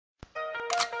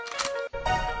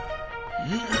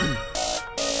Hey,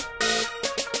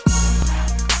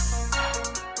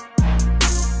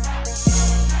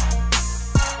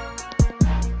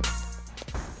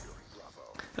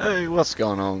 what's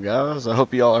going on, guys? I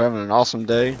hope you all are having an awesome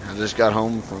day. I just got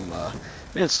home from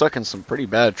being stuck in some pretty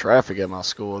bad traffic at my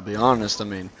school, to be honest. I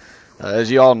mean, as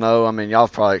you all know, y'all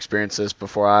have probably experienced this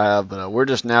before I have, but we're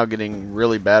just now getting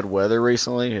really bad weather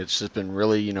recently. It's just been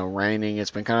really, raining.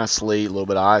 It's been kind of sleet, a little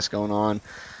bit of ice going on.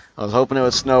 I was hoping it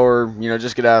would snow or,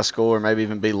 just get out of school or maybe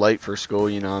even be late for school,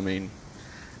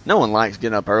 no one likes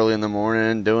getting up early in the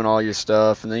morning, doing all your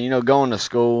stuff, and then, going to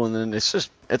school, and then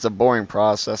it's a boring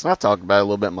process. And I talked about it a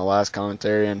little bit in my last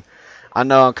commentary, and I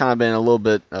know I'm kind of being a little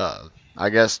bit, I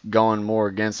guess, going more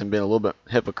against and being a little bit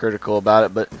hypocritical about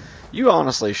it, but you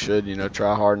honestly should,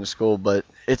 try hard in school, but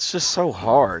it's just so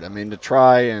hard. To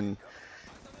try and,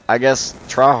 I guess,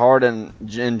 try hard and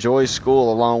enjoy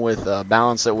school along with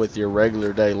balance it with your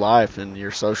regular day life and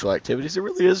your social activities, it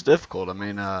really is difficult. A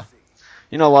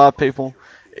lot of people,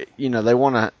 they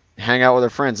want to hang out with their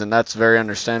friends, and that's very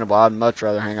understandable. I'd much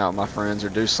rather hang out with my friends or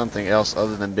do something else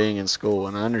other than being in school.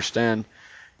 And I understand,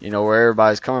 where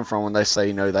everybody's coming from when they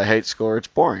say, they hate school or it's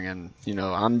boring. And,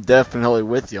 I'm definitely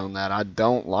with you on that. I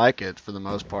don't like it for the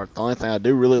most part. The only thing I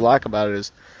do really like about it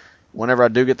is whenever I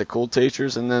do get the cool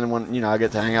teachers, and then when, I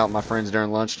get to hang out with my friends during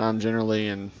lunchtime generally,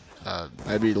 and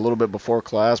maybe a little bit before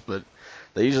class, but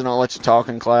they usually don't let you talk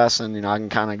in class, and, I can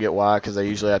kind of get why, because they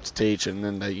usually have to teach, and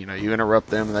then they, you interrupt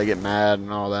them, and they get mad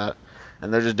and all that,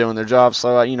 and they're just doing their job,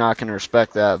 so, I can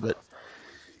respect that, but,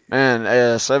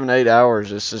 man, 7 to 8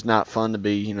 hours, it's just not fun to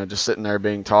be, just sitting there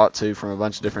being taught to from a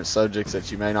bunch of different subjects that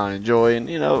you may not enjoy, and,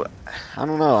 I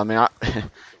don't know,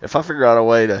 if I figure out a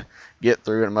way to get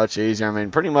through it much easier,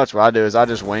 pretty much what I do is I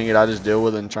just wing it, I just deal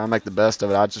with it and try to make the best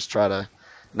of it. I just try to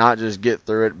not just get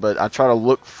through it, but I try to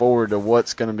look forward to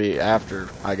what's going to be after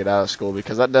I get out of school,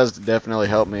 because that does definitely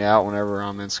help me out whenever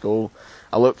I'm in school.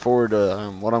 I look forward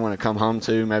to what I'm going to come home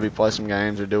to, maybe play some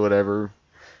games or do whatever,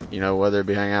 whether it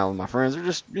be hang out with my friends or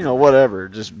just, whatever,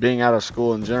 just being out of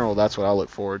school in general. That's what I look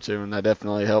forward to, and that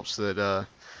definitely helps that,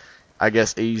 I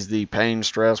guess, ease the pain,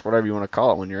 stress, whatever you want to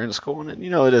call it when you're in school. And,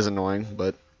 it is annoying,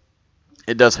 but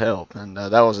it does help, and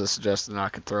that was a suggestion I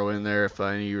could throw in there if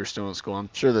any of you are still in school. I'm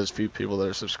sure there's a few people that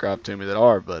are subscribed to me that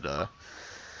are, but, I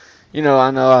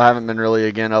know I haven't been really,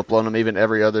 again, uploading them even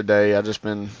every other day. I've just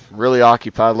been really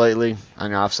occupied lately. I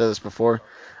know I've said this before.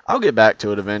 I'll get back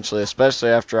to it eventually, especially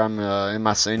after I'm in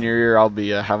my senior year. I'll be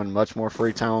having much more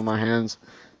free time on my hands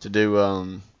to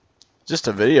do just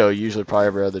a video, usually probably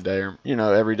every other day, or,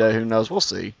 every day. Who knows? We'll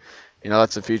see.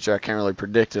 That's the future. I can't really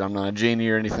predict it. I'm not a genie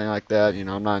or anything like that.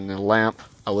 I'm not in a lamp.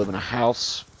 I live in a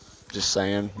house. Just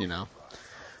saying,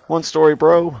 one story,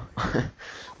 bro.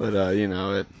 But,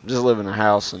 just live in a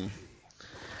house, and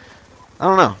I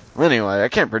don't know. Anyway, I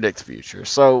can't predict the future.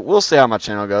 So we'll see how my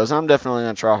channel goes. I'm definitely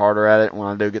going to try harder at it when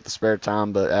I do get the spare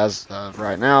time. But as of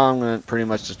right now, I'm going to pretty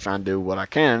much just try and do what I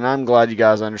can. And I'm glad you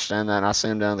guys understand that. And I see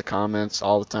them down in the comments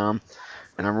all the time.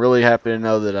 And I'm really happy to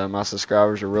know that my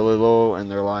subscribers are really loyal, and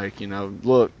they're like,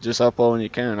 look, just upload when you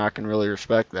can, and I can really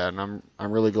respect that, and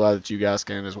I'm really glad that you guys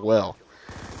can as well.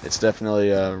 It's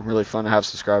definitely really fun to have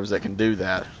subscribers that can do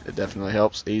that. It definitely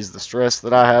helps ease the stress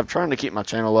that I have trying to keep my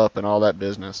channel up and all that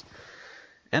business.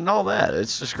 And all that.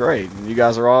 It's just great. And you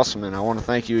guys are awesome, and I want to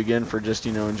thank you again for just,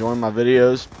 enjoying my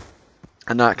videos.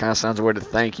 I know it kind of sounds weird to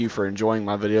thank you for enjoying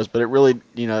my videos, but it really,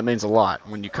 it means a lot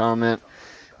when you comment,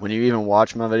 when you even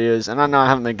watch my videos. And I know I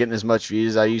haven't been getting as much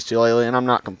views as I used to lately, and I'm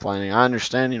not complaining. I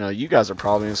understand, you guys are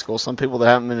probably in school. Some people that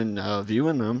haven't been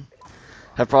viewing them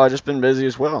have probably just been busy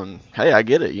as well. And, hey, I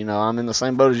get it. I'm in the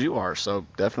same boat as you are, so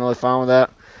definitely fine with that.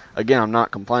 Again, I'm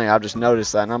not complaining. I've just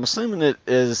noticed that, and I'm assuming it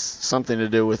is something to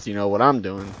do with, what I'm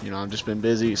doing. I've just been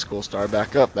busy. School started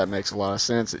back up. That makes a lot of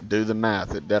sense. Do the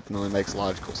math. It definitely makes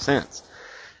logical sense.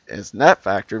 It's that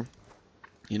factor.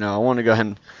 I want to go ahead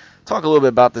and talk a little bit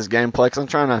about this gameplay, because I'm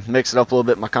trying to mix it up a little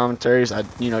bit in my commentaries.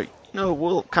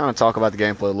 We'll kind of talk about the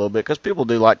gameplay a little bit, because people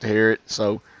do like to hear it.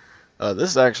 So this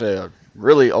is actually a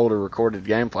really older recorded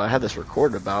gameplay. I had this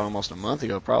recorded about almost a month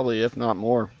ago, probably, if not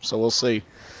more. So we'll see.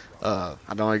 I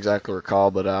don't exactly recall,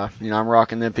 but I'm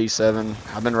rocking the MP7.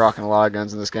 I've been rocking a lot of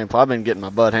guns in this gameplay. I've been getting my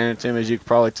butt handed to me, as you can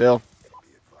probably tell.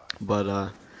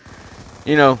 But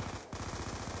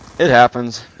it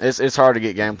happens. It's hard to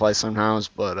get gameplay sometimes,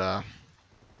 but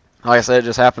like I said, it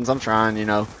just happens. I'm trying,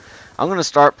 I'm going to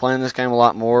start playing this game a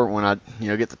lot more when I,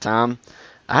 get the time.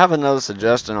 I have another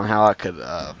suggestion on how I could,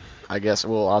 I guess,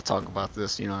 well, I'll talk about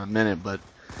this, in a minute, but,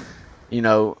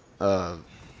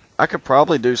 I could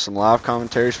probably do some live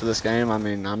commentaries for this game. I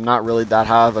mean, I'm not really that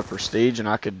high of a prestige, and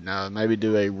I could maybe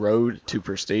do a road to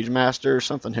prestige master or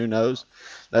something. Who knows?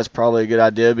 That's probably a good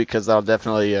idea because that'll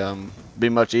definitely be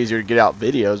much easier to get out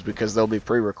videos because they'll be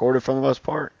pre-recorded for the most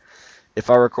part.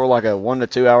 If I record like a 1 to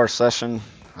 2 hour session,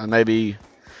 maybe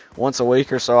once a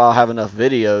week or so, I'll have enough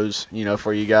videos,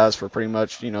 for you guys for pretty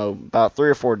much, about 3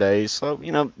 or 4 days. So,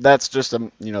 that's just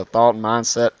a, thought and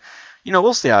mindset.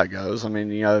 We'll see how it goes. I mean,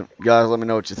 guys, let me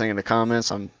know what you think in the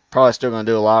comments. I'm probably still going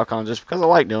to do a live con just because I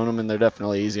like doing them, and they're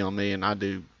definitely easy on me, and I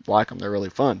do like them. They're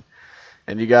really fun.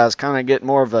 And you guys kind of get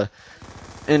more of a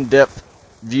in-depth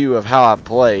view of how I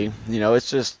play.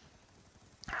 It's just,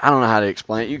 I don't know how to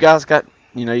explain it. You guys got,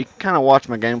 you can kind of watch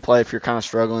my gameplay if you're kind of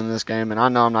struggling in this game, and I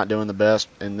know I'm not doing the best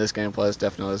in this gameplay. This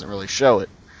definitely doesn't really show it.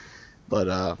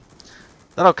 But,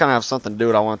 that'll kind of have something to do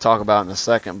with what I want to talk about in a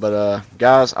second. But,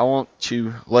 guys, I want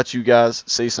to let you guys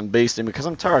see some beasting because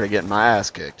I'm tired of getting my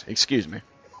ass kicked. Excuse me.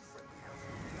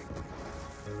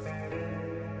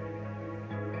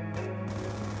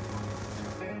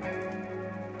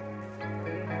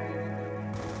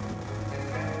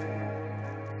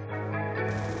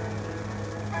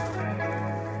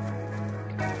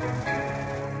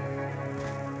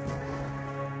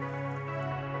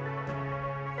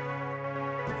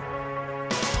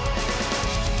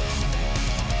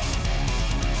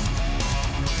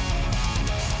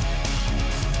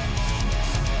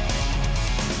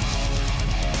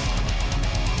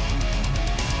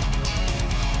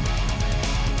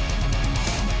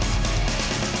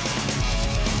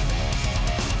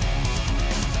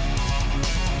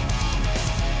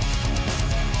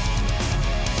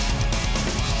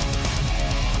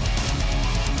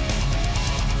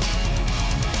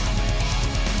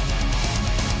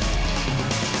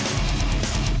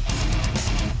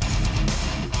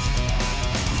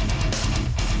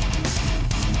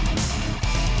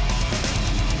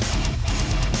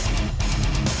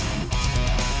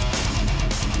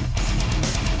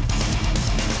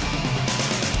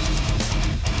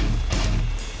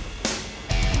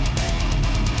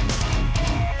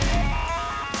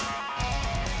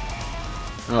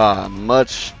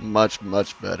 Much, much,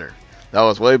 much better. That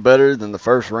was way better than the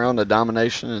first round of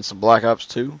domination in some Black Ops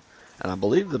 2. And I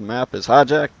believe the map is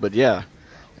hijacked, but yeah,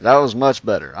 that was much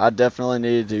better. I definitely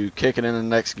needed to kick it in the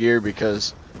next gear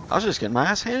because I was just getting my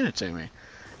ass handed to me.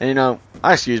 And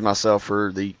I excuse myself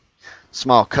for the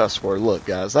small cuss word. Look,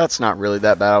 guys, that's not really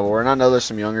that bad of a word. And I know there's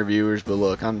some younger viewers, but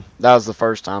look, that was the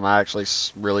first time I actually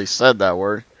really said that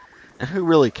word. And who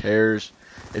really cares?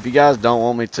 If you guys don't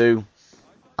want me to,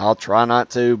 I'll try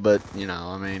not to, but,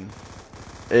 I mean,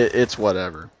 it's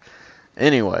whatever.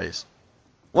 Anyways,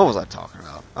 what was I talking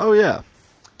about? Oh, yeah.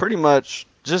 Pretty much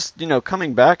just,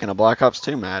 coming back in a Black Ops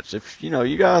 2 match. If,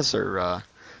 you guys are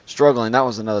struggling, that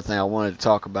was another thing I wanted to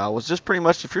talk about, was just pretty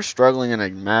much if you're struggling in a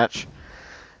match,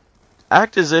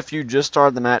 act as if you just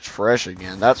started the match fresh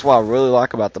again. That's what I really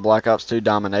like about the Black Ops 2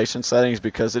 domination settings,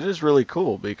 because it is really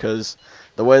cool, because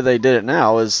the way they did it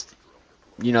now is,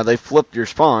 they flipped your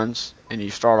spawns, and you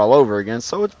start all over again,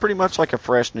 so it's pretty much like a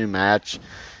fresh new match.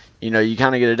 You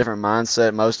kind of get a different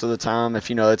mindset most of the time. If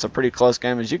it's a pretty close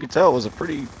game, as you can tell, it was a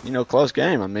pretty close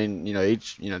game. I mean,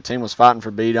 each team was fighting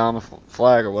for B on the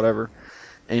flag or whatever.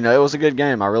 And, it was a good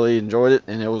game. I really enjoyed it,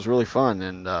 and it was really fun.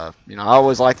 And I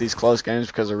always like these close games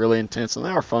because they're really intense and they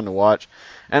are fun to watch.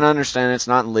 And I understand it's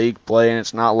not league play, and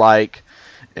it's not like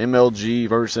MLG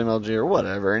versus MLG or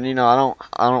whatever. And I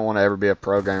don't want to ever be a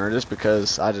pro gamer just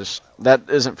because that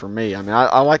isn't for me. I mean,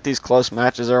 I like these close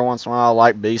matches every once in a while. I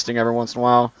like beasting every once in a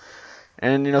while.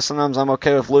 And sometimes I'm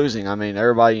okay with losing. I mean,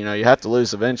 everybody, you have to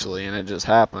lose eventually, and it just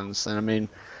happens. And I mean,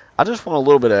 I just want a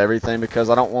little bit of everything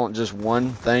because I don't want just one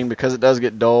thing, because it does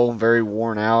get dull, very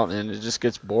worn out, and it just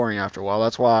gets boring after a while.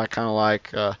 That's why I kind of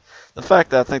like the fact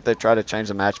that I think they try to change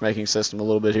the matchmaking system a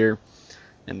little bit here.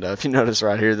 And if you notice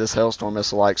right here, this Hailstorm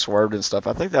missile swerved and stuff.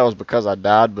 I think that was because I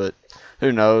died, but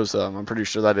who knows? I'm pretty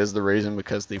sure that is the reason,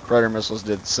 because the Predator missiles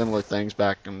did similar things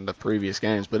back in the previous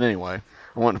games. But anyway,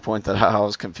 I wanted to point that out. I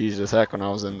was confused as heck when I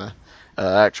was in the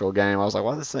actual game. I was like,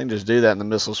 why did this thing just do that? And the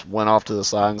missiles went off to the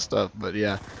side and stuff. But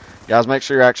yeah, guys, make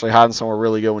sure you're actually hiding somewhere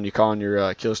really good when you call on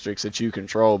your kill streaks that you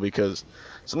control, because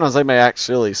sometimes they may act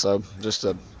silly. So just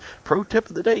a pro tip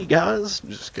of the day, guys.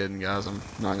 Just kidding, guys. I'm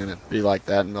not going to be like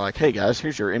that and be like, hey, guys,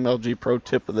 here's your MLG pro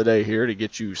tip of the day here to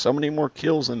get you so many more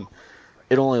kills, and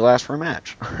it only lasts for a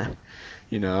match. I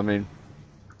mean,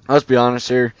 let's be honest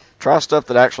here. Try stuff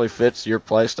that actually fits your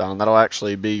playstyle, and that'll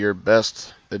actually be your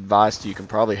best advice you can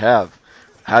probably have.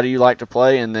 How do you like to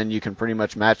play? And then you can pretty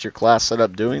much match your class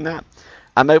setup doing that.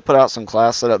 I may put out some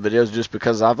class setup videos just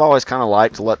because I've always kind of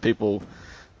liked to let people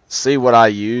see what I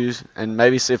use and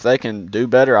maybe see if they can do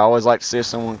better. I always like to see if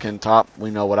someone can top,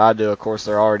 what I do. Of course,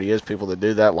 there already is people that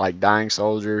do that, like Dying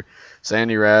Soldier,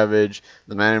 Sandy Ravage,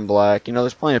 the Man in Black.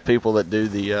 There's plenty of people that do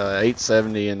the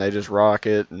 870 and they just rock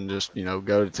it and just,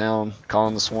 go to town,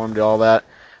 calling the swarm, do all that.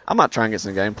 I might try and get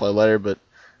some gameplay later, but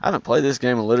I haven't played this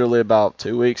game in literally about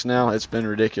 2 weeks now. It's been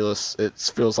ridiculous. It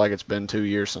feels like it's been 2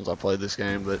 years since I played this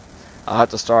game, but I'll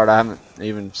have to start. I haven't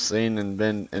even seen and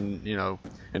been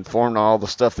informed on all the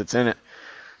stuff that's in it.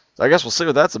 So I guess we'll see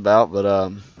what that's about. But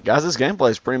guys, this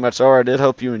gameplay is pretty much all I did.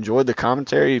 Hope you enjoyed the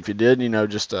commentary. If you did,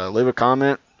 just leave a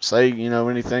comment, say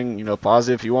anything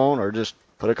positive you want, or just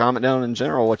put a comment down in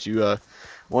general what you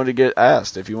wanted to get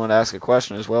asked. If you want to ask a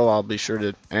question as well, I'll be sure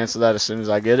to answer that as soon as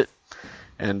I get it.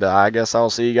 And I guess I'll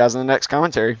see you guys in the next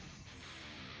commentary.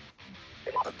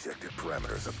 Objective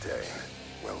parameters obtained.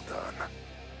 Well done.